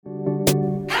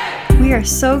We are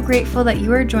so grateful that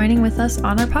you are joining with us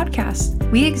on our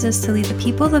podcast. We exist to lead the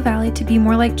people of the Valley to be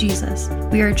more like Jesus.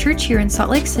 We are a church here in Salt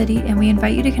Lake City, and we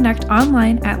invite you to connect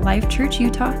online at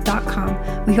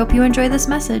lifechurchutah.com. We hope you enjoy this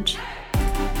message.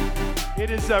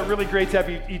 It is really great to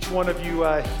have each one of you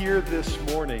here this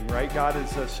morning, right? God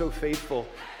is so faithful.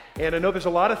 And I know there's a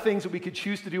lot of things that we could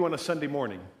choose to do on a Sunday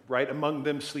morning, right? Among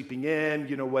them sleeping in,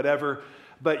 whatever.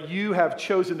 But you have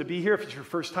chosen to be here. If it's your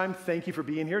first time, thank you for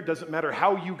being here. It doesn't matter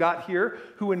how you got here,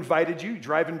 who invited you,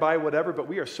 driving by, whatever, but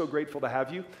we are so grateful to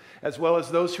have you, as well as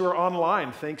those who are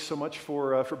online. Thanks so much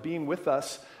for being with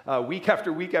us week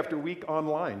after week after week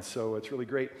online. So it's really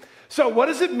great. So what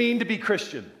does it mean to be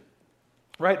Christian?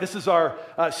 Right, this is our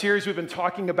series we've been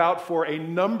talking about for a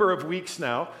number of weeks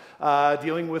now,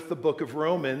 dealing with the book of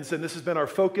Romans, and this has been our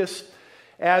focus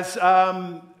as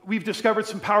we've discovered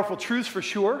some powerful truths for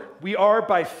sure. We are,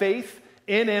 by faith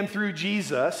in and through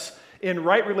Jesus, in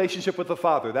right relationship with the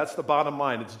Father. That's the bottom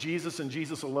line. It's Jesus and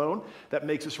Jesus alone that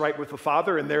makes us right with the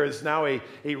Father, and there is now a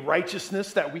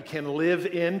righteousness that we can live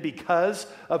in because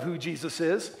of who Jesus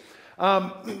is.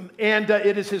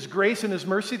 It is His grace and His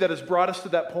mercy that has brought us to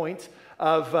that point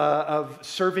of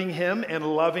serving Him and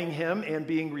loving Him and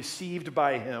being received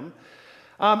by Him.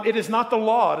 It is not the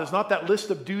law. It is not that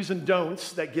list of do's and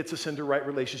don'ts that gets us into right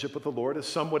relationship with the Lord, as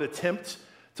some would attempt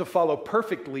to follow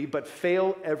perfectly but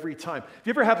fail every time. Have you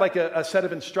ever had like a set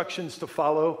of instructions to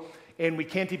follow and we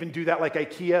can't even do that, like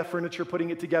IKEA furniture,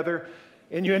 putting it together,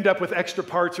 and you end up with extra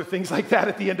parts or things like that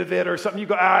at the end of it or something? You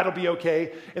go, it'll be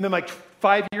okay. And then like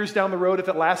 5 years down the road, if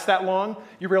it lasts that long,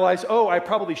 you realize, I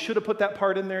probably should have put that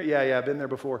part in there. Yeah, I've been there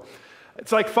before.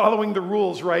 It's like following the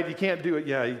rules, right? You can't do it.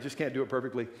 Yeah, you just can't do it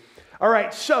perfectly. All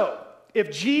right, so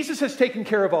if Jesus has taken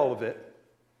care of all of it,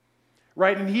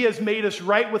 right, and He has made us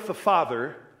right with the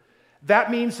Father, that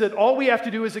means that all we have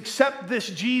to do is accept this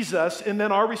Jesus, and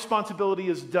then our responsibility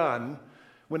is done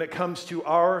when it comes to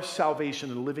our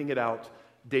salvation and living it out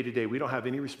day to day. We don't have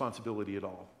any responsibility at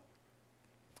all.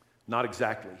 Not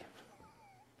exactly.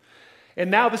 And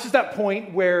now this is that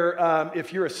point where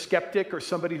if you're a skeptic or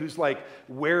somebody who's like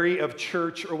wary of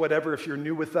church or whatever, if you're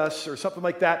new with us or something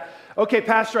like that, okay,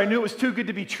 Pastor, I knew it was too good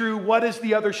to be true. What is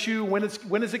the other shoe? When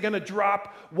is it going to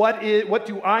drop? What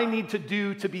do I need to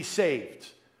do to be saved?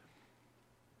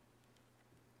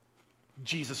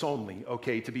 Jesus only,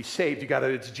 okay, to be saved,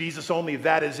 it's Jesus only,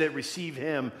 that is it, receive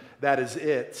Him, that is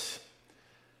it.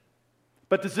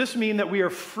 But does this mean that we are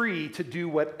free to do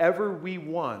whatever we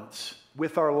want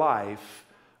with our life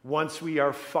once we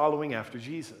are following after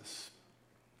Jesus?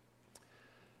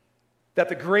 That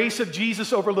the grace of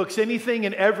Jesus overlooks anything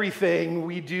and everything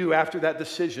we do after that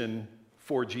decision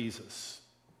for Jesus?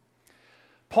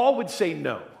 Paul would say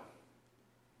no.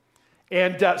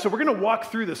 And so we're going to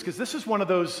walk through this because this is one of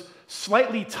those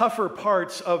slightly tougher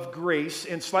parts of grace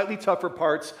and slightly tougher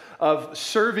parts of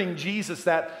serving Jesus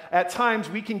that at times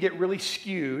we can get really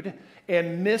skewed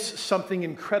and miss something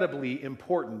incredibly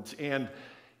important. And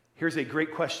here's a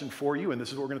great question for you, and this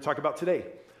is what we're going to talk about today.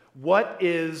 What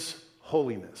is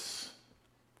holiness?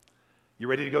 You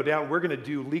ready to go down? We're going to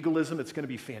do legalism. It's going to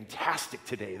be fantastic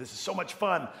today. This is so much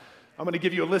fun. I'm going to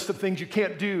give you a list of things you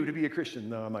can't do to be a Christian.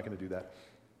 No, I'm not going to do that.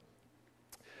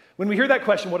 When we hear that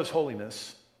question, what is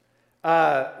holiness?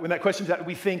 When that question's out,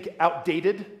 we think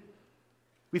outdated.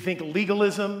 We think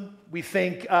legalism. We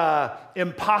think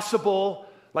impossible,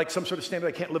 like some sort of standard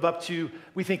I can't live up to.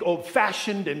 We think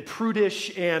old-fashioned and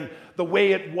prudish and the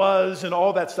way it was and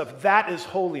all that stuff. That is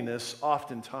holiness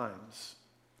oftentimes.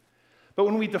 But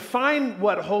when we define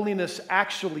what holiness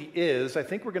actually is, I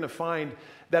think we're going to find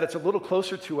that it's a little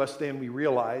closer to us than we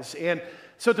realize. And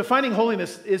so defining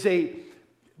holiness is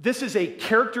this is a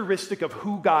characteristic of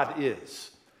who God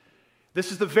is.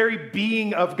 This is the very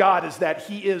being of God, is that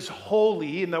He is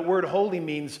holy, and the word holy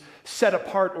means set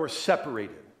apart or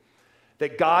separated.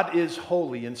 That God is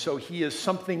holy, and so He is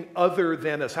something other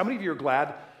than us. How many of you are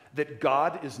glad that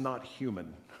God is not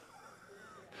human?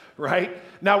 Right?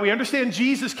 Now, we understand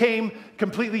Jesus came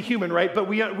completely human, right? But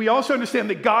we also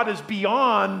understand that God is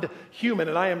beyond human,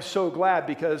 and I am so glad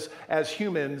because as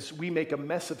humans, we make a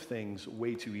mess of things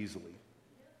way too easily.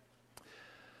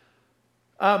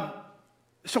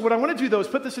 So what I want to do, though, is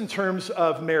put this in terms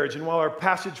of marriage. And while our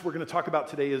passage we're going to talk about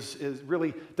today is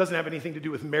really doesn't have anything to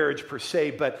do with marriage per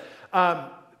se, but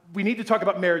we need to talk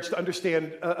about marriage to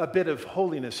understand a bit of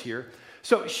holiness here.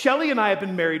 So Shelley and I have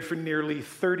been married for nearly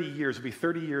 30 years. It'll be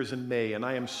 30 years in May, and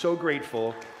I am so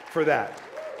grateful for that.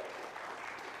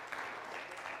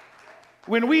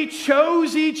 When we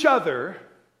chose each other,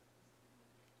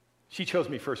 she chose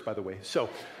me first, by the way. So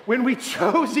when we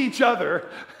chose each other,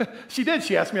 she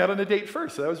asked me out on a date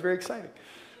first, so that was very exciting.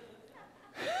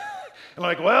 And I'm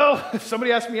like, well, if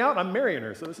somebody asks me out, I'm marrying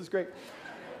her, so this is great.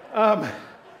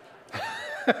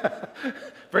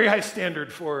 Very high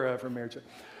standard for marriage.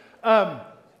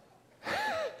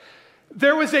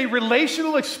 There was a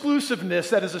relational exclusiveness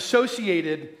that is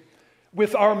associated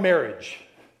with our marriage.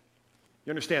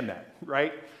 You understand that,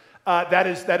 right? That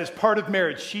is part of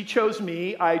marriage. She chose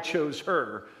me, I chose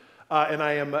her. And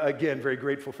I am, again, very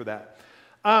grateful for that.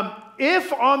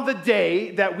 If on the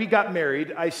day that we got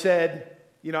married, I said,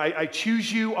 I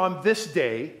choose you on this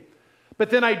day, but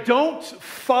then I don't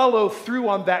follow through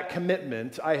on that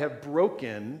commitment, I have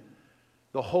broken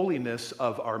the holiness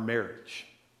of our marriage.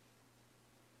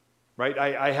 Right?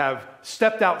 I have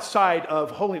stepped outside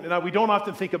of holiness. Now, we don't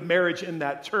often think of marriage in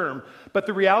that term, but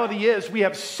the reality is we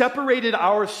have separated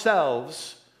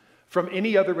ourselves from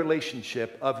any other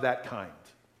relationship of that kind.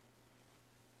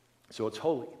 So it's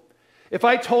holy. If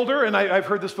I told her, and I've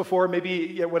heard this before,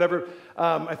 maybe whatever,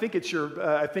 I think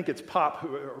it's Pop,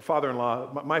 or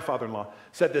father-in-law, my father-in-law,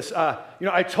 said this,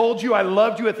 I told you I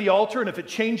loved you at the altar, and if it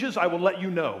changes, I will let you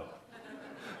know.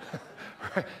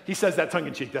 Right? He says that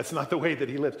tongue-in-cheek. That's not the way that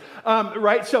he lives.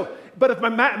 Right? So, but if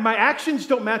my actions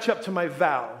don't match up to my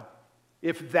vow,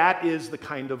 if that is the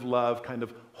kind of love, kind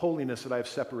of holiness that I've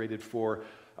separated for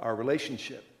our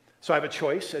relationship. So I have a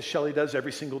choice, as Shelley does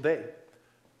every single day.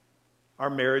 Our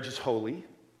marriage is holy.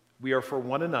 We are for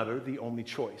one another the only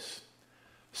choice.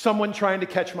 Someone trying to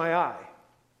catch my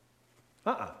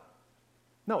eye.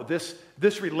 No, this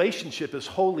relationship is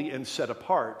holy and set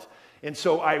apart. And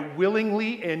so I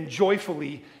willingly and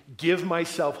joyfully give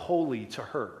myself wholly to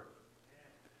her.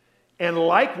 And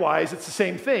likewise, it's the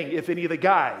same thing if any of the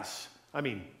guys,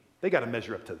 they got to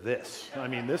measure up to this.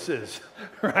 This is,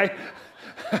 right?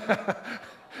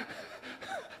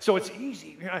 So it's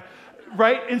easy,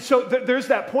 right? And so there's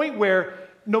that point where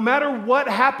no matter what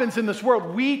happens in this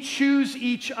world, we choose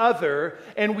each other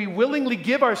and we willingly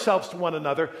give ourselves to one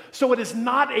another. So it is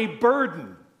not a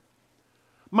burden.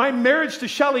 My marriage to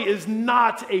Shelley is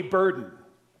not a burden.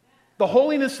 The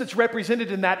holiness that's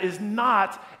represented in that is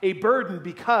not a burden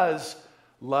because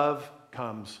love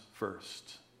comes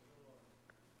first.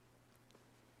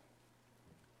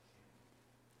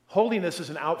 Holiness is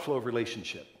an outflow of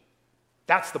relationship.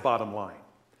 That's the bottom line.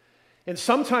 And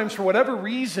sometimes, for whatever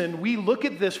reason, we look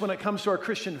at this when it comes to our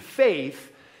Christian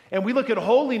faith, and we look at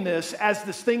holiness as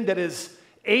this thing that is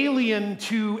alien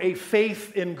to a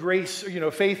faith in grace,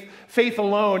 faith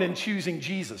alone in choosing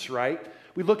Jesus, right?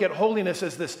 We look at holiness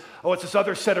as this, it's this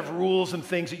other set of rules and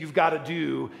things that you've got to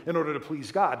do in order to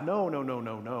please God. No,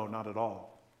 not at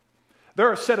all. There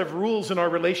are a set of rules in our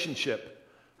relationship,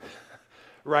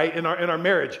 right? In our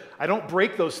marriage. I don't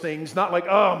break those things, not like,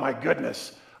 oh my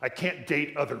goodness, I can't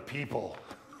date other people.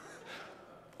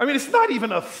 It's not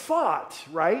even a thought,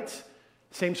 right?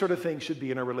 Same sort of thing should be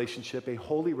in our relationship, a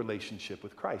holy relationship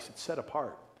with Christ. It's set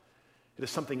apart. It is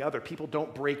something other. People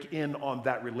don't break in on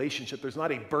that relationship. There's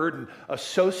not a burden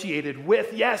associated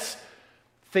with, yes,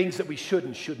 things that we should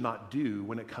and should not do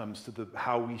when it comes to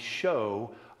how we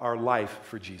show our life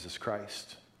for Jesus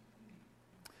Christ.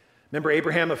 Remember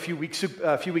Abraham a few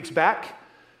weeks back?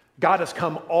 God has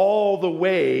come all the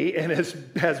way and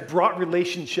has brought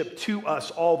relationship to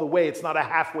us all the way. It's not a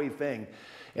halfway thing.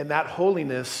 And that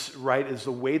holiness, right, is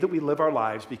the way that we live our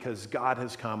lives because God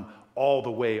has come all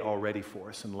the way already for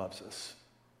us and loves us.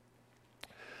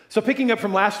 So picking up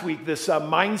from last week, this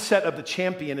mindset of the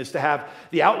champion is to have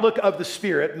the outlook of the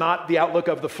Spirit, not the outlook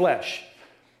of the flesh.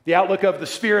 The outlook of the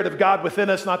Spirit of God within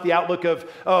us, not the outlook of,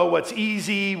 what's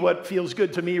easy, what feels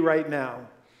good to me right now.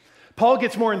 Paul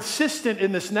gets more insistent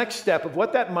in this next step of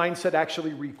what that mindset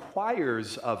actually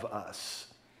requires of us.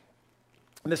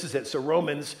 And this is it. So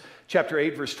Romans chapter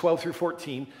 8, verse 12 through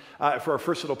 14 for our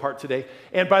first little part today.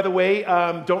 And by the way,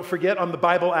 don't forget on the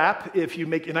Bible app,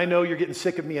 and I know you're getting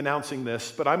sick of me announcing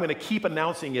this, but I'm going to keep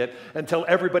announcing it until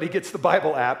everybody gets the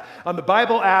Bible app. On the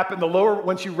Bible app,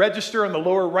 once you register in the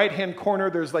lower right-hand corner,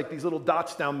 there's like these little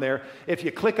dots down there. If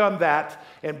you click on that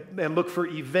and look for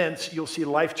events, you'll see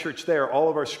Life Church there. All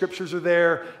of our scriptures are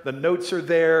there. The notes are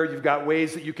there. You've got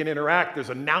ways that you can interact.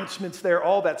 There's announcements there,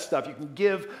 all that stuff. You can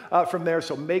give from there.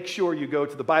 So make sure you go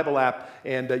to the Bible app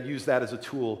and use that as a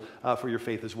tool for your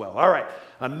faith as well. All right,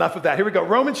 enough of that. Here we go.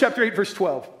 Romans chapter 8, verse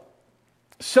 12.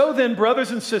 So then,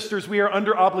 brothers and sisters, we are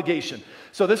under obligation.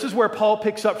 So this is where Paul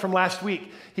picks up from last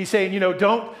week. He's saying,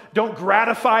 don't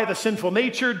gratify the sinful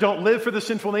nature. Don't live for the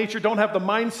sinful nature. Don't have the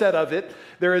mindset of it.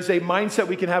 There is a mindset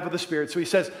we can have of the Spirit. So he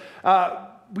says,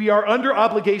 we are under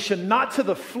obligation not to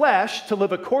the flesh to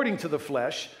live according to the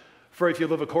flesh. For if you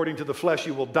live according to the flesh,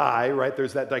 you will die, right?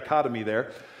 There's that dichotomy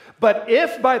there. But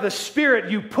if by the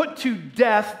Spirit you put to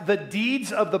death the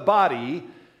deeds of the body,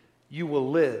 you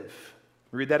will live.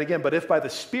 Read that again. But if by the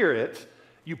Spirit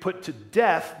you put to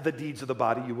death the deeds of the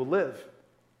body, you will live.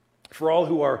 For all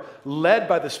who are led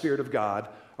by the Spirit of God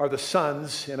are the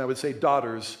sons, and I would say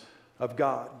daughters, of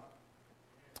God.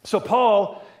 So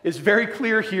Paul is very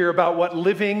clear here about what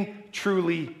living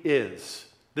truly is.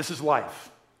 This is life.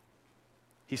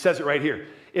 He says it right here.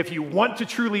 If you want to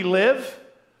truly live,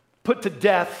 put to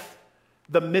death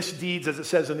the misdeeds, as it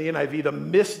says in the NIV, the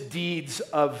misdeeds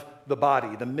of the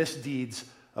body, the misdeeds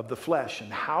of the flesh.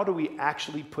 And how do we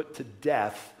actually put to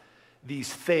death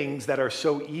these things that are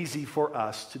so easy for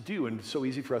us to do and so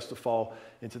easy for us to fall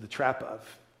into the trap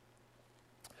of?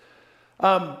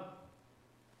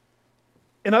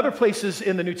 In other places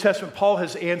in the New Testament, Paul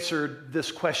has answered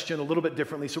this question a little bit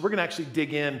differently. So we're going to actually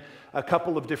dig in a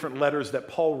couple of different letters that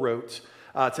Paul wrote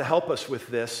to help us with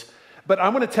this. But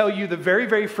I'm going to tell you the very,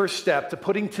 very first step to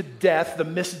putting to death the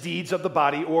misdeeds of the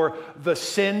body or the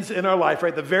sins in our life,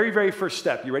 right? The very, very first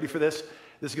step. You ready for this?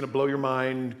 This is going to blow your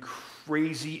mind.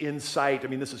 Crazy insight. I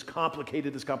mean, this is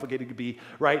complicated as complicated could be,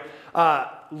 right?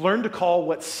 Learn to call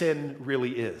what sin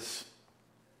really is.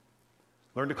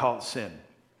 Learn to call it sin.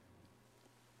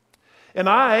 And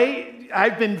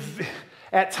I've been,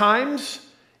 at times,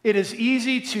 it is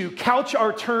easy to couch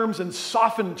our terms and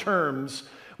soften terms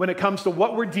when it comes to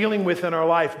what we're dealing with in our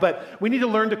life. But we need to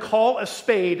learn to call a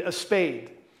spade a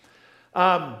spade.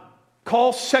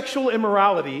 Call sexual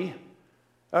immorality,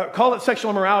 call it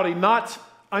sexual immorality, not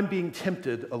I'm being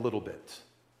tempted a little bit.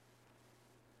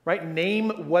 Right?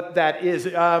 Name what that is.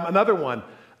 Another one,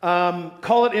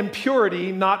 call it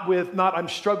impurity, not I'm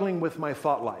struggling with my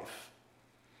thought life.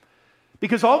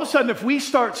 Because all of a sudden, if we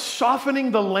start softening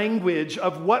the language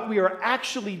of what we are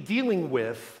actually dealing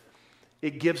with,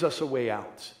 it gives us a way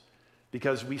out.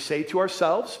 Because we say to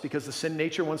ourselves, because the sin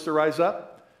nature wants to rise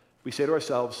up, we say to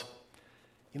ourselves,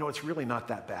 it's really not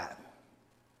that bad.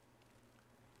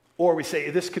 Or we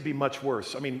say, this could be much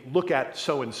worse. I mean, look at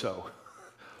so-and-so.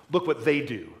 Look what they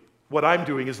do. What I'm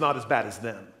doing is not as bad as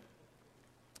them.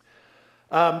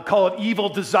 Call it evil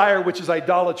desire, which is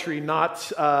idolatry,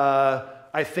 not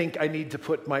I think I need to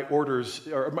put my orders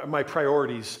or my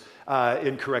priorities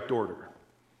in correct order.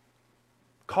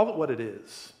 Call it what it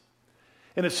is.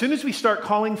 And as soon as we start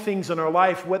calling things in our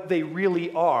life what they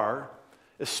really are,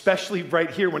 especially right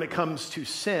here when it comes to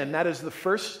sin, that is the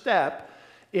first step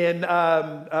in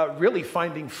really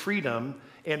finding freedom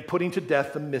and putting to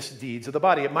death the misdeeds of the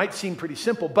body. It might seem pretty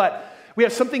simple, but we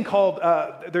have something called,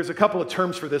 there's a couple of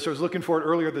terms for this. I was looking for it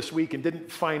earlier this week and didn't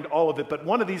find all of it, but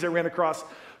one of these I ran across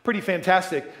pretty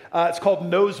fantastic. It's called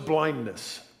nose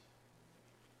blindness.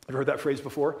 Ever heard that phrase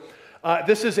before?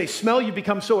 This is a smell you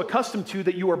become so accustomed to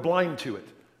that you are blind to it.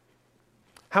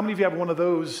 How many of you have one of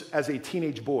those as a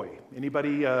teenage boy?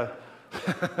 Anybody?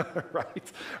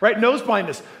 Right? Nose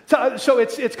blindness. So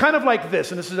it's kind of like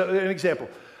this, and this is an example.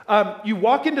 You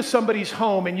walk into somebody's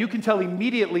home and you can tell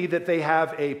immediately that they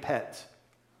have a pet.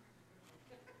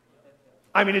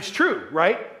 I mean, it's true,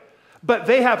 right? But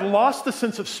they have lost the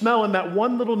sense of smell in that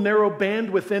one little narrow band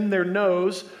within their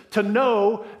nose to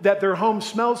know that their home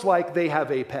smells like they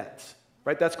have a pet,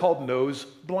 right? That's called nose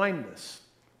blindness.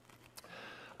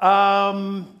 You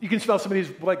can smell somebody's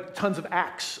like tons of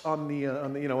Axe on the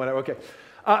whatever. Okay.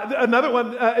 Another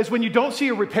one is when you don't see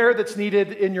a repair that's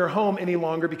needed in your home any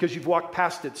longer because you've walked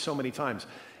past it so many times.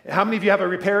 How many of you have a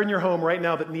repair in your home right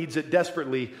now that needs it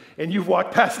desperately and you've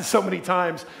walked past it so many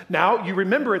times? Now you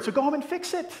remember it, so go home and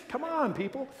fix it. Come on,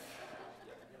 people.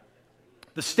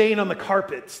 The stain on the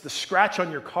carpets, the scratch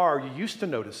on your car, you used to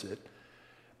notice it,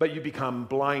 but you become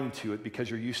blind to it because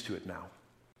you're used to it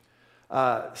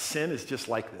now. Sin is just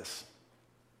like this.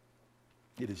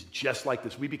 It is just like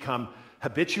this. We become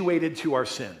habituated to our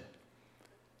sin.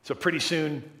 So pretty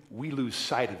soon, we lose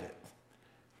sight of it.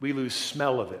 We lose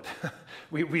smell of it.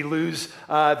 we lose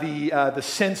the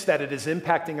sense that it is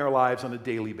impacting our lives on a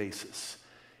daily basis.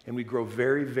 And we grow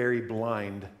very, very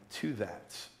blind to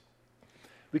that.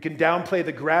 We can downplay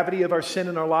the gravity of our sin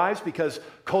in our lives because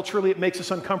culturally it makes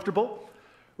us uncomfortable,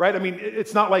 right? I mean,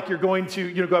 it's not like you're going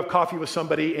to go have coffee with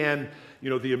somebody and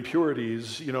the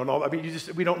impurities, and all. I mean,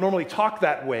 we don't normally talk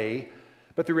that way,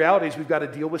 but the reality is we've got to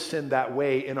deal with sin that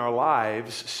way in our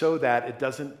lives so that it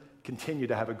doesn't continue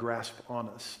to have a grasp on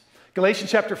us. Galatians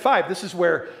chapter 5, this is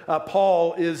where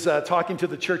Paul is talking to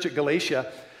the church at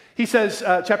Galatia. He says,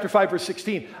 chapter 5, verse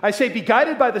 16, I say, be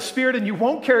guided by the Spirit and you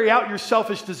won't carry out your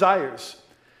selfish desires.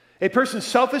 A person's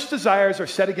selfish desires are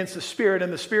set against the Spirit,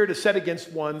 and the Spirit is set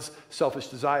against one's selfish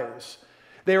desires.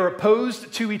 They are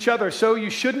opposed to each other, so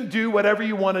you shouldn't do whatever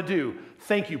you want to do.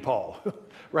 Thank you, Paul.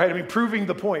 right? I mean, proving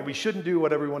the point. We shouldn't do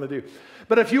whatever we want to do.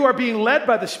 But if you are being led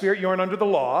by the Spirit, you aren't under the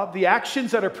law. The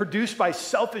actions that are produced by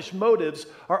selfish motives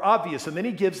are obvious. And then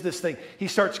he gives this thing. He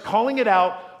starts calling it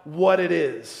out what it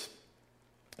is.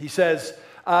 He says,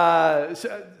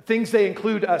 things they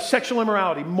include sexual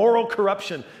immorality, moral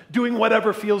corruption, doing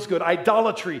whatever feels good,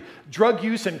 idolatry, drug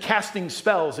use, and casting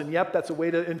spells. And yep, that's a way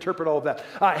to interpret all of that.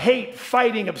 Hate,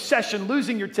 fighting, obsession,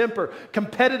 losing your temper,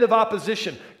 competitive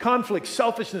opposition, conflict,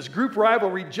 selfishness, group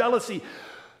rivalry, jealousy,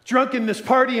 drunkenness,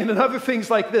 partying, and other things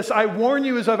like this. I warn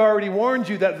you, as I've already warned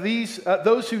you, that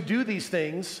those who do these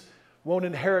things won't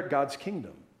inherit God's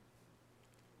kingdom.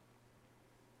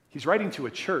 He's writing to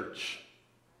a church.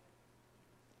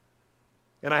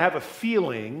 And I have a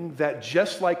feeling that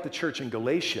just like the church in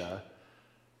Galatia,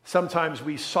 sometimes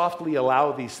we softly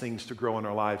allow these things to grow in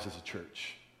our lives as a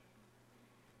church.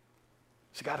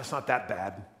 So God, it's not that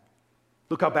bad.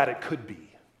 Look how bad it could be.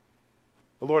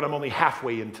 But Lord, I'm only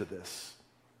halfway into this.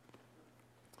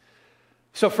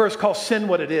 So first, call sin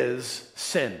what it is,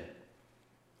 sin.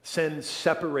 Sin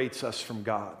separates us from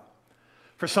God.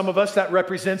 For some of us, that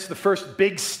represents the first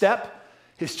big step.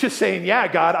 It's just saying, yeah,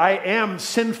 God, I am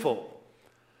sinful.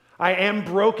 I am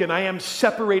broken. I am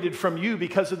separated from you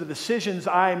because of the decisions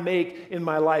I make in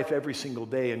my life every single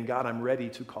day. And God, I'm ready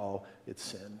to call it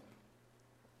sin.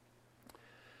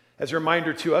 As a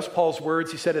reminder to us, Paul's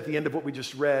words, he said at the end of what we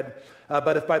just read,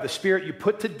 but if by the Spirit you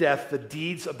put to death the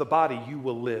deeds of the body, you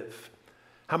will live.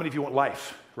 How many of you want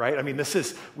life, right? I mean,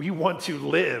 we want to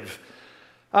live.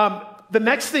 The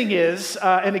next thing is,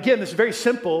 and again, this is very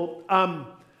simple,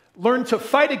 learn to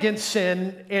fight against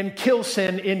sin and kill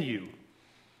sin in you.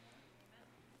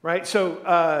 Right?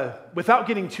 So without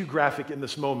getting too graphic in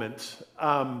this moment,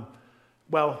 no,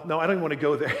 I don't even want to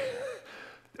go there.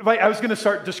 I was going to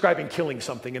start describing killing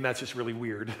something, and that's just really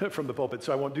weird from the pulpit,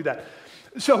 so I won't do that.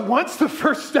 So once the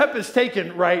first step is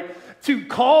taken, right, to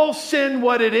call sin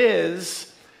what it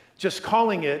is, just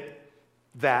calling it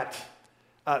that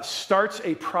starts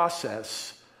a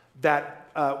process that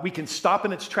we can stop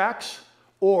in its tracks,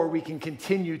 or we can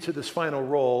continue to this final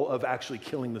role of actually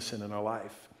killing the sin in our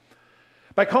life.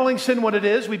 By calling sin what it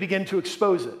is, we begin to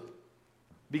expose it,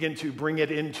 begin to bring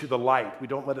it into the light. We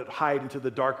don't let it hide into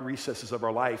the dark recesses of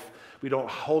our life. We don't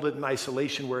hold it in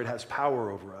isolation where it has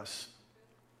power over us.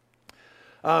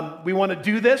 We want to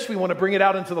do this. We want to bring it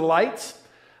out into the light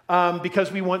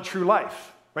because we want true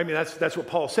life. I mean, that's what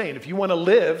Paul's saying. If you want to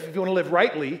live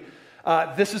rightly,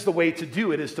 this is the way to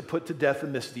do it, is to put to death the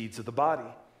misdeeds of the body.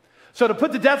 So to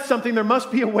put to death something, there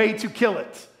must be a way to kill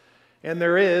it. And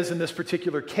there is, in this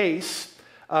particular case,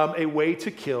 a way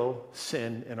to kill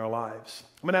sin in our lives.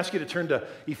 I'm going to ask you to turn to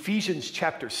Ephesians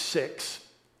chapter 6.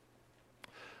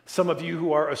 Some of you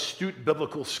who are astute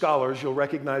biblical scholars, you'll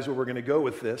recognize where we're going to go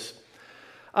with this.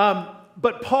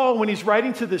 But Paul, when he's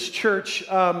writing to this church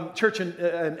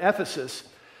in Ephesus,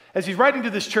 as he's writing to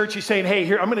this church, he's saying, hey,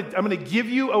 here, I'm going to give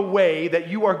you a way that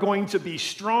you are going to be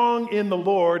strong in the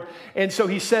Lord. And so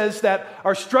he says that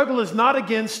our struggle is not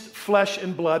against flesh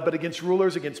and blood, but against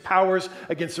rulers, against powers,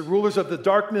 against the rulers of the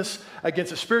darkness,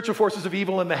 against the spiritual forces of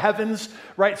evil in the heavens,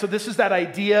 right? So this is that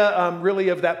idea really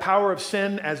of that power of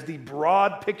sin as the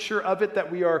broad picture of it that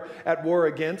we are at war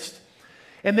against.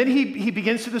 And then he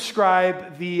begins to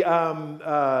describe the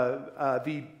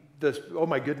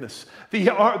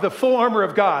full armor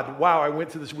of God. Wow, I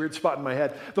went to this weird spot in my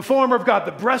head. The full armor of God,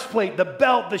 the breastplate, the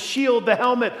belt, the shield, the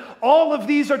helmet, all of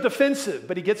these are defensive.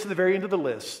 But he gets to the very end of the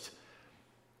list,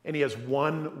 and he has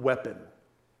one weapon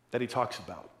that he talks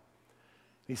about.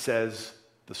 He says,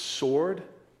 the sword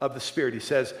of the Spirit. He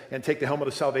says, and take the helmet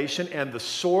of salvation and the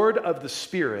sword of the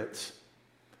Spirit.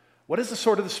 What is the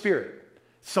sword of the Spirit?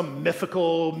 Some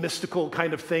mystical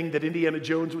kind of thing that Indiana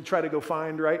Jones would try to go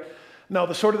find, right? No,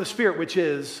 the sword of the Spirit, which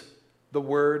is the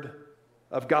Word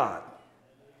of God.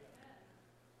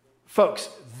 Folks,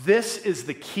 this is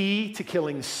the key to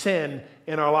killing sin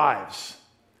in our lives.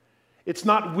 It's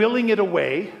not willing it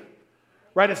away,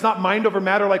 right? It's not mind over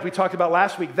matter like we talked about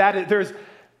last week.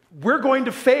 We're going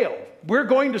to fail. We're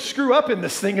going to screw up in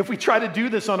this thing if we try to do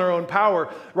this on our own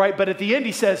power, right? But at the end,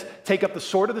 he says, take up the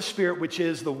sword of the Spirit, which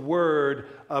is the Word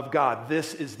of God.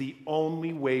 This is the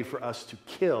only way for us to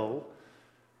kill,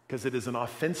 because it is an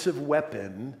offensive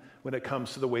weapon when it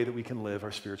comes to the way that we can live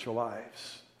our spiritual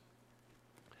lives.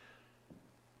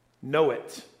 Know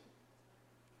it.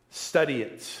 Study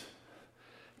it.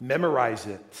 Memorize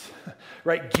it.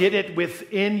 Right? Get it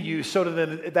within you so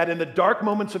that in the dark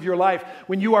moments of your life,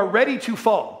 when you are ready to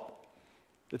fall,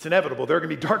 it's inevitable. There are going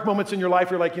to be dark moments in your life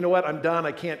where you're like, you know what? I'm done.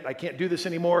 I can't do this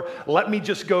anymore. Let me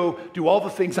just go do all the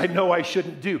things I know I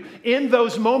shouldn't do. In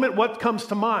those moments, what comes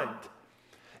to mind?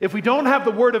 If we don't have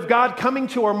the Word of God coming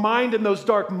to our mind in those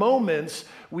dark moments,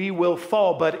 we will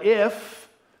fall. But if,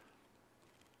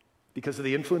 because of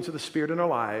the influence of the Spirit in our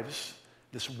lives,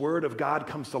 this Word of God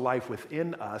comes to life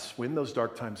within us when those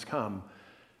dark times come,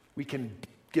 we can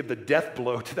give the death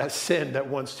blow to that sin that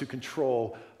wants to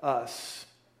control us.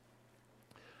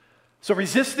 So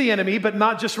resist the enemy, but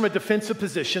not just from a defensive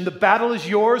position. The battle is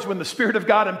yours when the Spirit of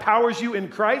God empowers you in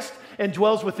Christ and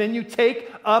dwells within you.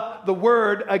 Take up the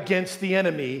word against the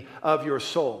enemy of your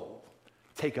soul.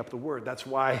 Take up the word. That's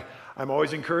why I'm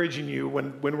always encouraging you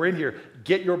when we're in here,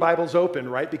 get your Bibles open,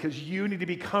 right? Because you need to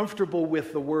be comfortable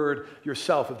with the word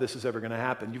yourself if this is ever going to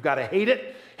happen. You've got to hate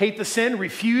it, hate the sin,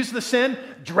 refuse the sin,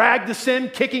 drag the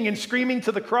sin, kicking and screaming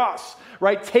to the cross,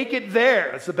 right? Take it there.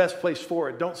 That's the best place for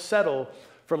it. Don't settle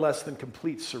for less than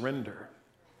complete surrender.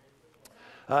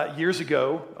 Years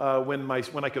ago, when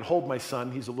I could hold my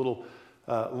son, he's a little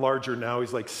larger now.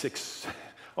 He's like 6,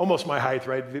 almost my height,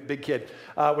 right? Big kid.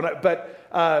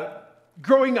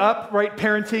 Growing up, right,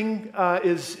 parenting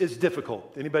is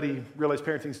difficult. Anybody realize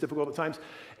parenting is difficult at times?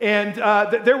 And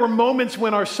there were moments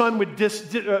when our son would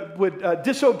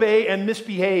disobey and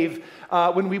misbehave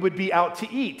when we would be out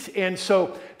to eat. And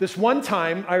so this one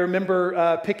time, I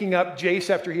remember picking up Jace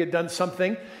after he had done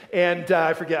something, and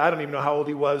I forget, I don't even know how old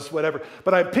he was, whatever.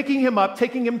 But I'm picking him up,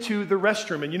 taking him to the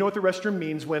restroom. And you know what the restroom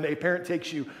means when a parent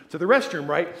takes you to the restroom,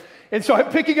 right? And so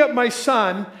I'm picking up my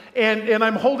son, and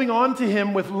I'm holding on to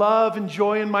him with love and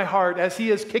joy in my heart as he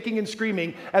is kicking and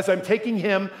screaming as I'm taking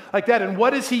him like that. And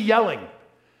what is he yelling?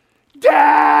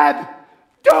 Dad,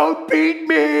 don't beat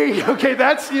me. Okay,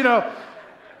 that's,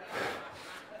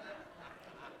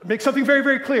 make something very,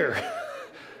 very clear.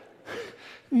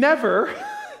 Never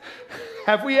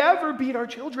have we ever beat our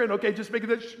children. Okay, just make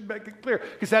it clear,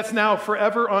 because that's now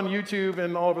forever on YouTube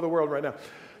and all over the world right now,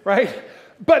 right?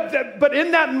 But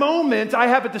in that moment, I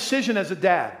have a decision as a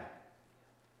dad.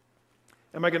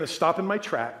 Am I going to stop in my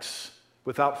tracks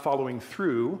without following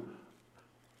through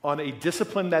on a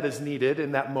discipline that is needed?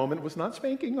 In that moment was not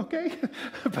spanking, okay?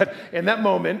 But in that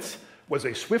moment was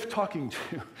a swift talking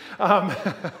to.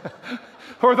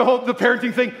 Or the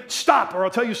parenting thing, stop, or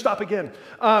I'll tell you stop again.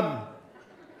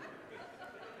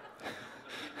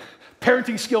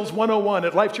 Parenting Skills 101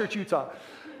 at Life Church Utah.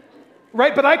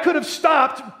 Right, but I could have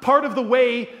stopped part of the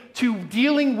way to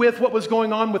dealing with what was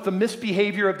going on with the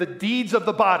misbehavior of the deeds of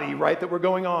the body, right, that were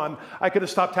going on. I could have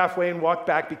stopped halfway and walked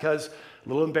back because a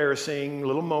little embarrassing, a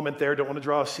little moment there, don't want to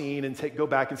draw a scene and go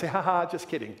back and say, haha, just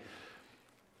kidding.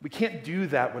 We can't do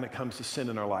that when it comes to sin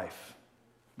in our life.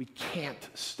 We can't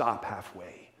stop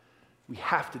halfway. We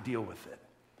have to deal with it.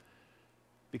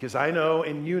 Because I know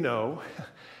and you know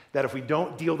that if we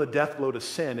don't deal the death blow to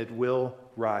sin, it will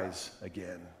rise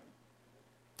again.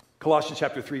 Colossians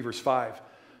chapter 3, verse 5.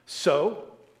 So,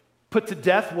 put to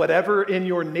death whatever in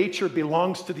your nature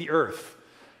belongs to the earth.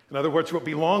 In other words, what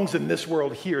belongs in this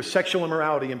world here: sexual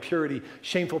immorality, impurity,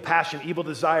 shameful passion, evil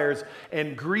desires,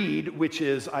 and greed, which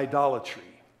is idolatry.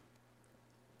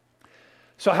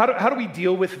 So how do we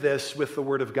deal with this with the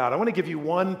Word of God? I want to give you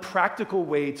one practical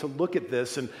way to look at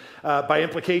this, and by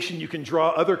implication, you can draw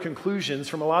other conclusions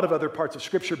from a lot of other parts of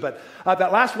Scripture, but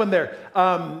that last one there,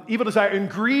 evil desire and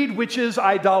greed, which is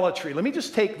idolatry. Let me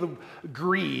just take the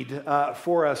greed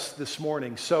for us this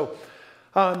morning. So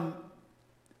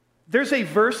there's a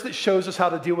verse that shows us how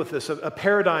to deal with this, a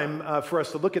paradigm for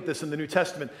us to look at this in the New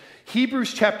Testament.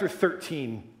 Hebrews chapter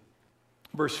 13,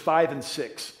 verse 5 and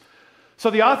 6. So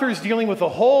the author is dealing with a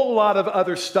whole lot of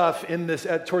other stuff in this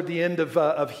toward the end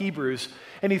of Hebrews,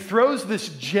 and he throws this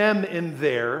gem in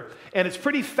there, and it's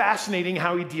pretty fascinating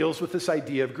how he deals with this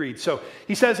idea of greed. So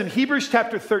he says in Hebrews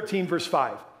chapter 13, verse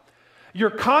 5, your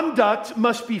conduct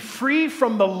must be free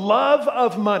from the love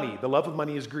of money. The love of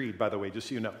money is greed, by the way, just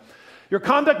so you know. Your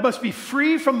conduct must be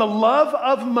free from the love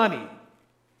of money,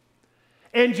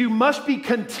 and you must be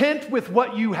content with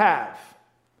what you have.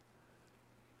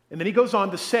 And then he goes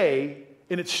on to say,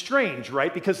 and it's strange,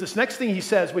 right? Because this next thing he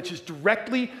says, which is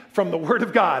directly from the Word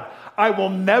of God, I will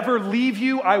never leave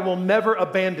you, I will never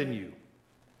abandon you.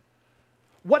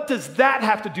 What does that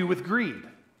have to do with greed?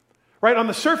 Right? On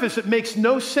the surface, it makes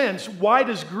no sense. Why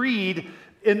does greed,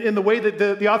 in the way that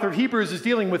the author of Hebrews is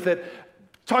dealing with it,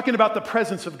 talking about the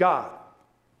presence of God?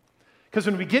 Because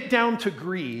when we get down to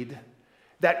greed,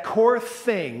 that core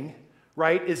thing,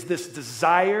 right, is this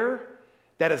desire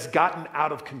that has gotten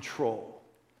out of control,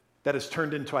 that has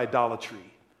turned into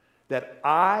idolatry, that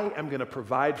I am going to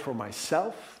provide for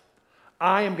myself,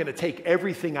 I am going to take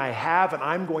everything I have and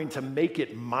I'm going to make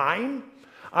it mine,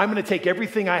 I'm going to take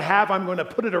everything I have, I'm going to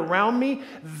put it around me,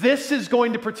 this is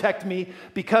going to protect me,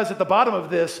 because at the bottom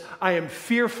of this, I am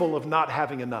fearful of not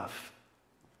having enough.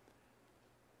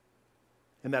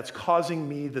 And that's causing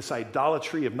me this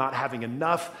idolatry of not having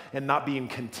enough and not being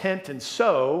content. And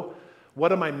so,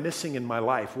 what am I missing in my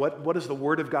life? What does the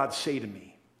Word of God say to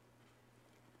me?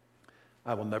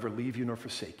 I will never leave you nor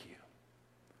forsake you.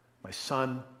 My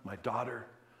son, my daughter,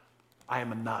 I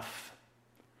am enough.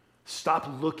 Stop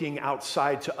looking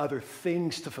outside to other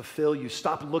things to fulfill you.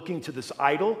 Stop looking to this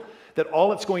idol that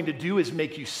all it's going to do is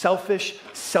make you selfish,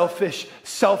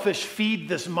 feed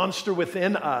this monster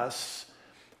within us,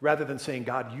 rather than saying,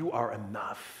 God, you are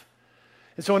enough.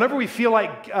 And so whenever we feel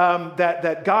like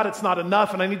that God, it's not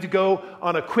enough, and I need to go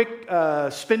on a quick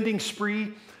spending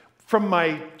spree from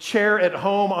my chair at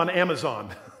home on Amazon.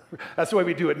 That's the way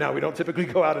we do it now. We don't typically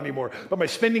go out anymore. But my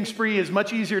spending spree is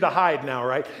much easier to hide now,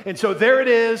 right? And so there it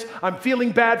is. I'm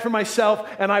feeling bad for myself,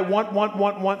 and I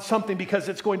want something because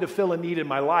it's going to fill a need in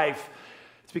my life.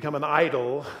 It's become an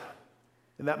idol.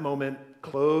 In that moment,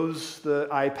 close the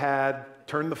iPad,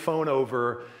 turn the phone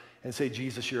over, and say,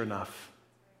 Jesus, you're enough.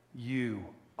 You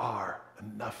are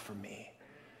enough for me.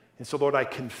 And so, Lord, I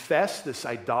confess this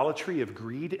idolatry of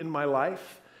greed in my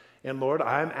life. And Lord,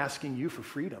 I'm asking you for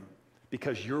freedom,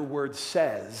 because your word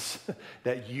says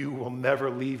that you will never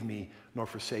leave me nor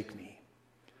forsake me.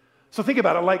 So think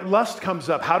about it, like lust comes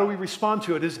up. How do we respond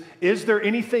to it? Is there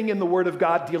anything in the Word of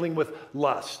God dealing with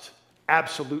lust?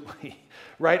 Absolutely,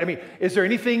 right? I mean, is there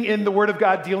anything in the Word of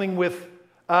God dealing with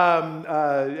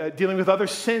other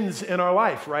sins in our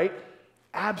life, right?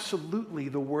 Absolutely,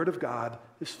 the Word of God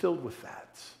is filled with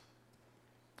that.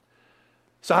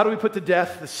 So how do we put to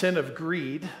death the sin of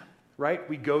greed, right?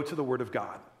 We go to the Word of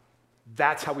God.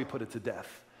 That's how we put it to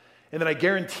death. And then I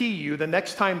guarantee you, the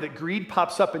next time that greed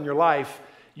pops up in your life,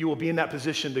 you will be in that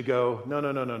position to go, no.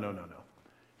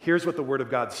 Here's what the Word of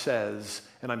God says,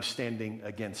 and I'm standing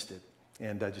against it.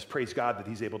 And just praise God that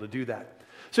He's able to do that.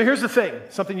 So here's the thing,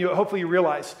 something hopefully you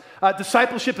realize.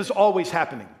 Discipleship is always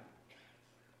happening.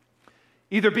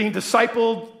 Either being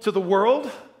discipled to the world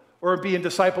or being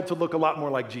discipled to look a lot more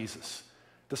like Jesus.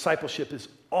 Discipleship is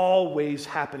always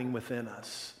happening within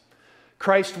us.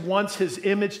 Christ wants His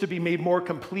image to be made more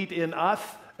complete in us.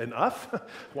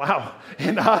 Wow,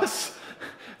 in us.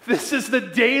 This is the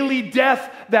daily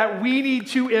death that we need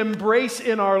to embrace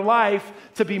in our life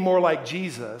to be more like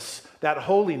Jesus, that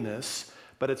holiness,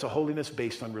 but it's a holiness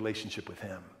based on relationship with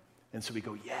Him. And so we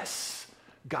go, yes,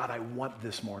 God, I want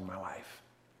this more in my life.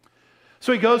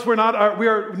 So he goes, we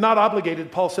are not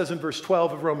obligated, Paul says in verse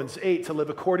 12 of Romans 8, to live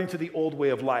according to the old way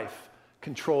of life,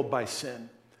 controlled by sin.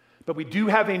 But we do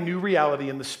have a new reality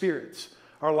in the Spirit.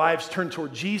 Our lives turn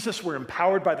toward Jesus. We're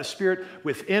empowered by the Spirit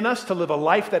within us to live a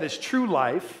life that is true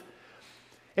life.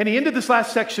 And he ended this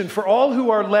last section, for all who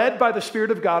are led by the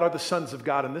Spirit of God are the sons of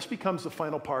God. And this becomes the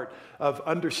final part of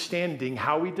understanding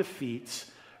how we defeat,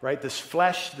 right, this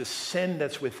flesh, this sin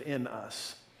that's within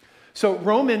us. So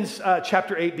Romans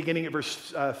chapter 8, beginning at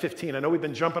verse 15. I know we've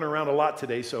been jumping around a lot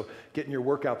today, so getting your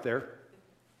workout there.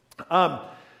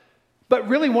 But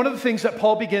really, one of the things that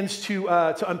Paul begins to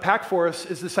unpack for us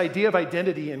is this idea of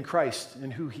identity in Christ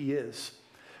and who He is.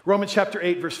 Romans chapter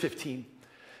 8, verse 15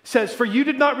 says, for you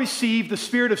did not receive the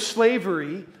spirit of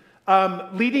slavery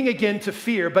leading again to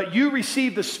fear, but you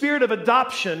received the spirit of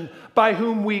adoption by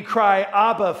whom we cry,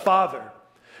 Abba, Father.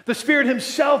 The Spirit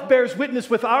Himself bears witness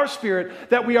with our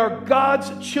spirit that we are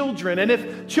God's children. And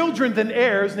if children, then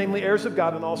heirs, namely heirs of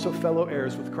God and also fellow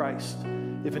heirs with Christ.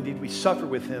 If indeed we suffer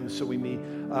with Him, so we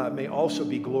may also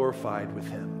be glorified with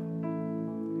Him.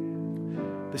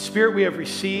 The Spirit we have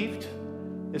received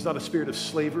is not a spirit of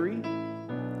slavery.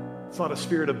 It's not a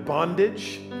spirit of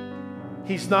bondage.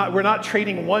 We're not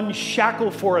trading one shackle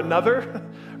for another,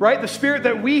 right? The Spirit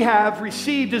that we have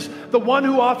received is the one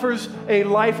who offers a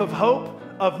life of hope,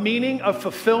 of meaning, of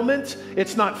fulfillment.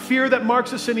 It's not fear that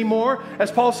marks us anymore.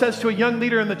 As Paul says to a young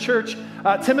leader in the church,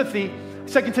 Timothy,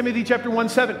 2 Timothy chapter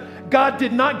 1:7, God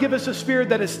did not give us a spirit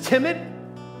that is timid.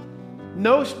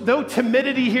 No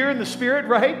timidity here in the Spirit,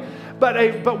 right?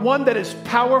 But one that is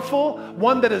powerful,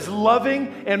 one that is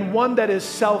loving, and one that is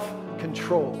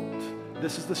self-controlled.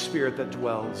 This is the Spirit that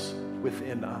dwells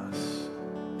within us.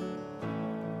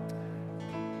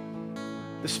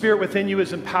 The Spirit within you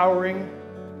is empowering,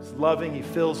 is loving. He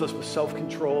fills us with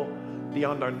self-control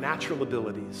beyond our natural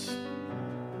abilities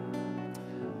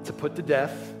to put to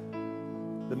death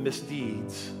the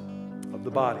misdeeds of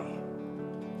the body.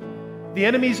 The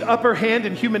enemy's upper hand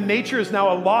in human nature is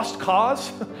now a lost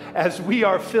cause as we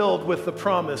are filled with the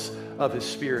promise of His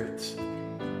Spirit.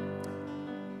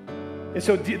 And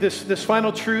so this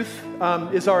final truth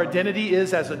is our identity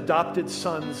is as adopted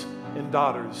sons and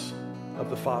daughters of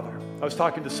the Father. I was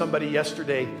talking to somebody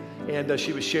yesterday, and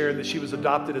she was sharing that she was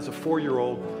adopted as a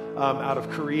 4-year-old out of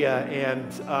Korea, and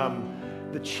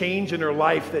the change in her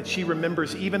life that she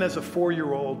remembers even as a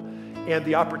 4-year-old, and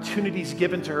the opportunities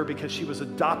given to her because she was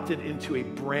adopted into a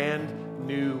brand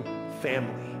new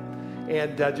family.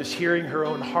 And just hearing her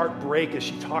own heart break as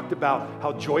she talked about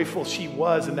how joyful she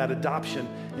was in that adoption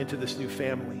into this new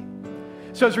family.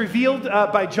 So it's revealed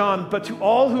by John, but to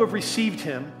all who have received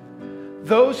him,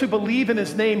 those who believe in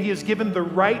his name, he has given the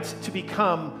right to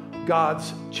become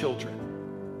God's children.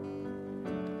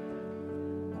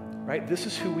 Right? This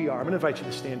is who we are. I'm going to invite you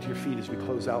to stand to your feet as we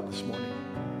close out this morning.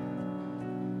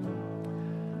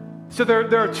 So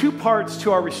there are two parts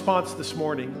to our response this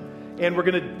morning, and we're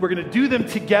gonna do them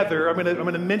together. I'm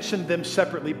gonna mention them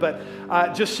separately, but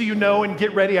just so you know and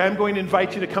get ready, I'm going to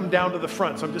invite you to come down to the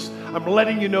front. So I'm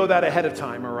letting you know that ahead of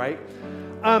time. All right.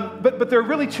 But there are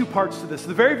really two parts to this.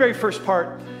 The very, very first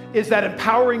part is that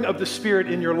empowering of the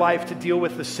Spirit in your life to deal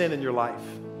with the sin in your life.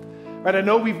 Right? I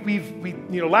know we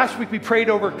last week we prayed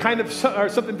over kind of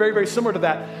something very, very similar to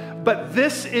that. But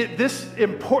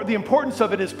the importance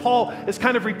of it is Paul is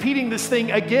kind of repeating this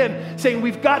thing again, saying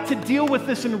we've got to deal with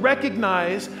this and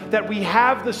recognize that we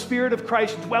have the Spirit of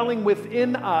Christ dwelling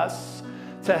within us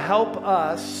to help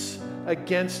us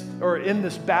in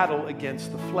this battle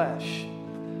against the flesh.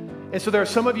 And so there are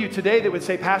some of you today that would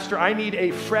say, Pastor, I need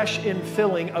a fresh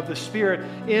infilling of the Spirit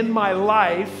in my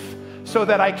life so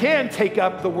that I can take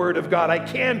up the Word of God. I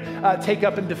can take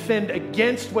up and defend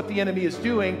against what the enemy is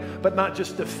doing, but not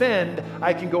just defend.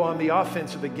 I can go on the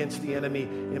offensive against the enemy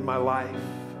in my life.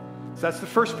 So that's the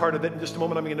first part of it. In just a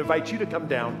moment, I'm going to invite you to come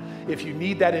down if you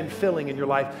need that infilling in your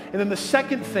life. And then the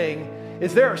second thing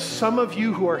is there are some of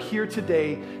you who are here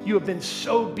today, you have been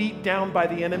so beat down by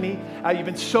the enemy. You've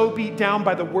been so beat down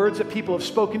by the words that people have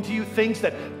spoken to you, things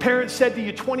that parents said to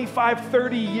you 25,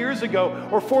 30 years ago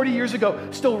or 40 years ago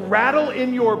still rattle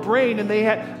in your brain,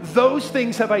 and those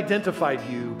things have identified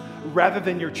you rather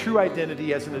than your true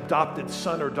identity as an adopted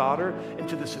son or daughter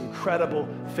into this incredible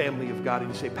family of God. And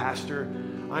you say, Pastor,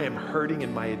 I am hurting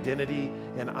in my identity,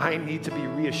 and I need to be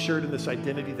reassured in this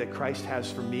identity that Christ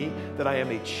has for me, that I am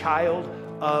a child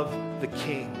of the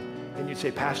King. And you'd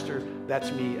say, Pastor, that's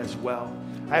me as well.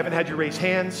 I haven't had you raise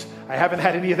hands. I haven't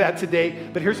had any of that today,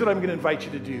 but here's what I'm going to invite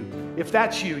you to do. If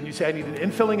that's you and you say, I need an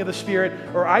infilling of the Spirit,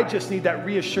 or I just need that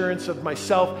reassurance of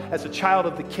myself as a child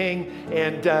of the King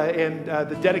and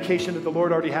the dedication that the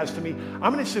Lord already has to me,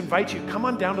 I'm going to just invite you, come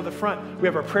on down to the front. We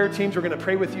have our prayer teams. We're going to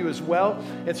pray with you as well.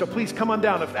 And so please come on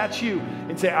down if that's you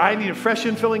and say, I need a fresh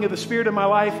infilling of the Spirit in my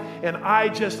life, and I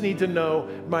just need to know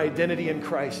my identity in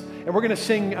Christ. And we're going to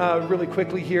sing really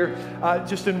quickly here,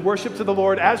 just in worship to the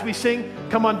Lord. As we sing,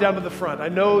 come on down to the front. I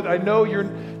know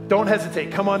don't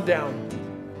hesitate. Come on down.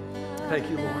 Thank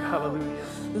you, Lord. Hallelujah.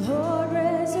 Lord,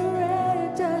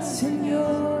 resurrect us in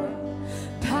your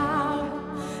power.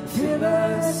 Fill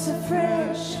us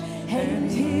afresh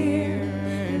and here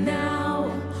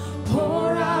now.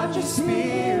 Pour out your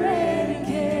Spirit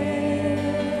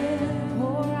again.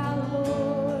 Pour out,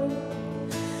 Lord.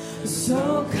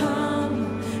 So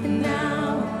come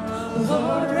now.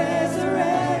 Lord,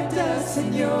 resurrect us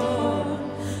in your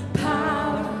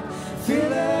power.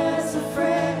 Fill us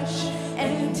afresh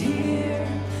and here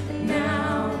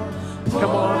now. Come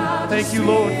on. Thank you,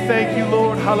 Lord. Thank you,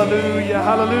 Lord. Hallelujah.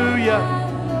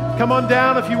 Hallelujah. Come on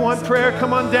down if you want prayer.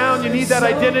 Come on down. You need that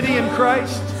identity in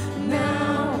Christ.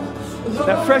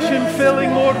 That fresh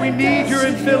infilling, Lord. We need your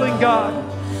infilling, God.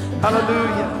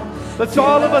 Hallelujah. Let's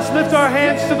all of us lift our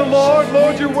hands to the Lord.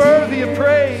 Lord, you're worthy of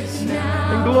praise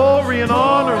and glory and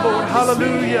honor, Lord.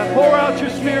 Hallelujah. Pour out your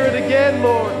Spirit again,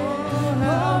 Lord.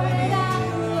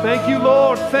 Thank you,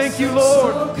 Lord. Thank you,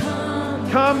 Lord.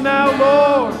 Come now,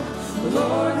 Lord.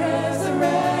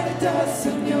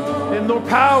 In your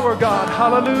power, God.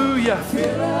 Hallelujah.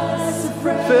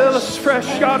 Fill us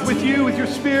fresh, God, with you, with your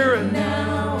Spirit.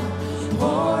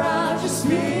 Pour out your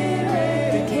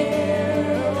Spirit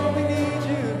again. We need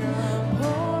you.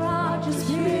 Pour out your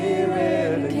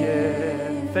Spirit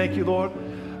again. Thank you, Lord.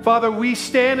 Father, we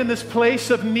stand in this place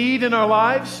of need in our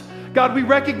lives. God, we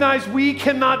recognize we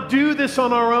cannot do this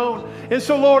on our own. And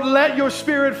so, Lord, let your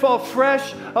Spirit fall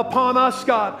fresh upon us,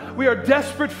 God. We are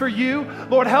desperate for you.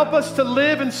 Lord, help us to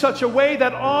live in such a way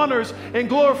that honors and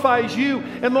glorifies you.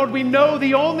 And Lord, we know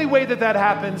the only way that that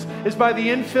happens is by the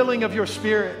infilling of your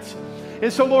Spirit.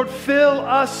 And so, Lord, fill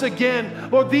us again.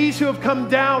 Lord, these who have come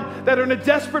down that are in a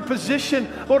desperate position,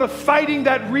 Lord, of fighting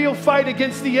that real fight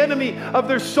against the enemy of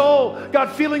their soul,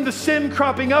 God, feeling the sin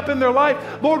cropping up in their life.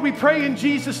 Lord, we pray in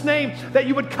Jesus' name that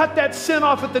you would cut that sin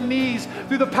off at the knees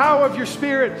through the power of your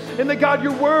Spirit, and that, God,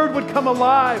 your word would come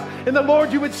alive, and that,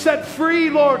 Lord, you would set free,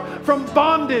 Lord, from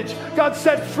bondage. God,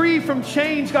 set free from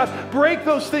chains. God, break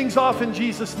those things off in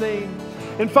Jesus' name.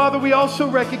 And Father, we also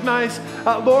recognize,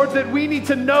 Lord, that we need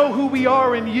to know who we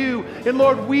are in you. And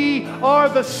Lord, we are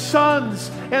the sons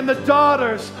and the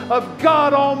daughters of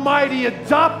God Almighty,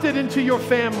 adopted into your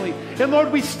family. And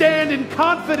Lord, we stand in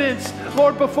confidence,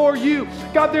 Lord, before you.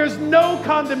 God, there's no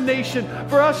condemnation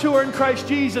for us who are in Christ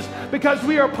Jesus, because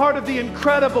we are part of the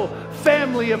incredible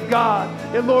family of God.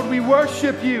 And Lord, we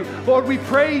worship you. Lord, we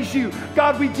praise you.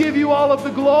 God, we give you all of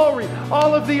the glory,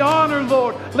 all of the honor,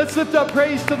 Lord. Let's lift up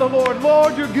praise to the Lord.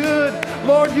 Lord, you're good.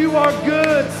 Lord, you are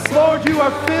good. Lord, you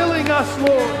are filling us,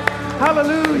 Lord.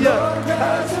 Hallelujah.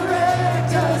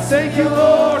 Thank you,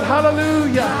 Lord.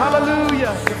 Hallelujah.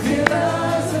 Hallelujah. Feel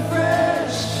us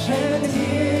afresh and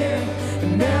here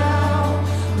and now.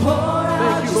 Pour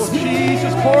out Thank you, your Lord spirit.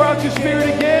 Jesus. Pour out your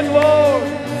spirit again, Lord.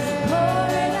 Pour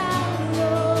it out,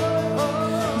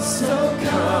 Lord. So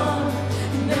come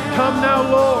now. Come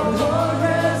now, Lord. Lord,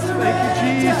 Thank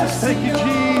you, Jesus. resurrect us Thank you, in your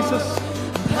Jesus.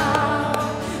 power.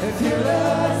 And feel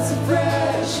us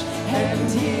afresh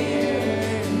and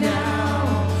here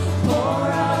now. Pour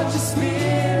out your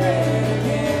spirit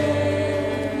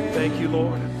again. Thank you,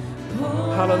 Lord.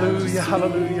 Hallelujah,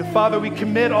 hallelujah. Father, we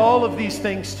commit all of these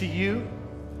things to you.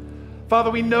 Father,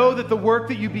 we know that the work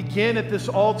that you begin at this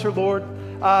altar, Lord,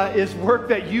 is work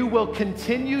that you will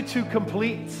continue to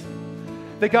complete.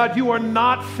 That, God, you are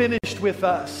not finished with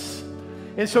us.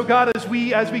 And so, God, as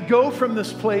we go from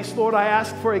this place, Lord, I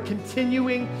ask for a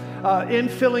continuing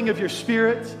infilling of your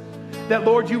Spirit. That,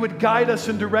 Lord, you would guide us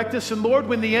and direct us. And Lord,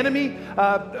 when the enemy,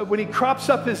 when he crops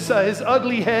up his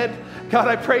ugly head, God,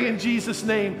 I pray in Jesus'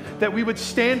 name that we would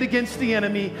stand against the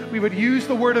enemy. We would use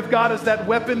the word of God as that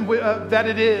weapon that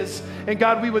it is. And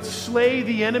God, we would slay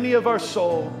the enemy of our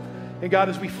soul. And God,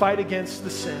 as we fight against the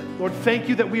sin. Lord, thank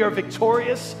you that we are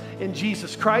victorious in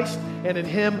Jesus Christ and in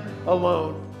him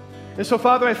alone. And so,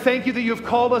 Father, I thank you that you have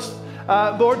called us,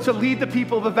 Lord, to lead the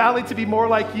people of the valley to be more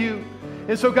like you.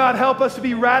 And so, God, help us to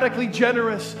be radically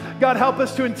generous. God, help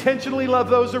us to intentionally love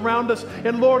those around us.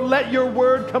 And Lord, let your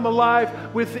word come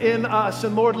alive within us.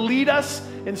 And Lord, lead us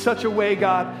in such a way,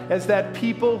 God, as that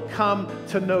people come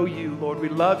to know you. Lord, we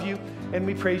love you and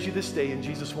we praise you this day in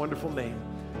Jesus' wonderful name.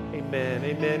 Amen.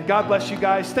 Amen. God bless you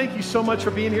guys. Thank you so much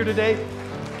for being here today.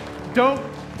 Don't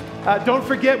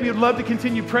forget, we would love to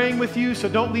continue praying with you, so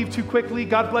don't leave too quickly.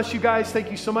 God bless you guys. Thank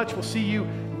you so much. We'll see you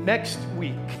next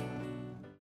week.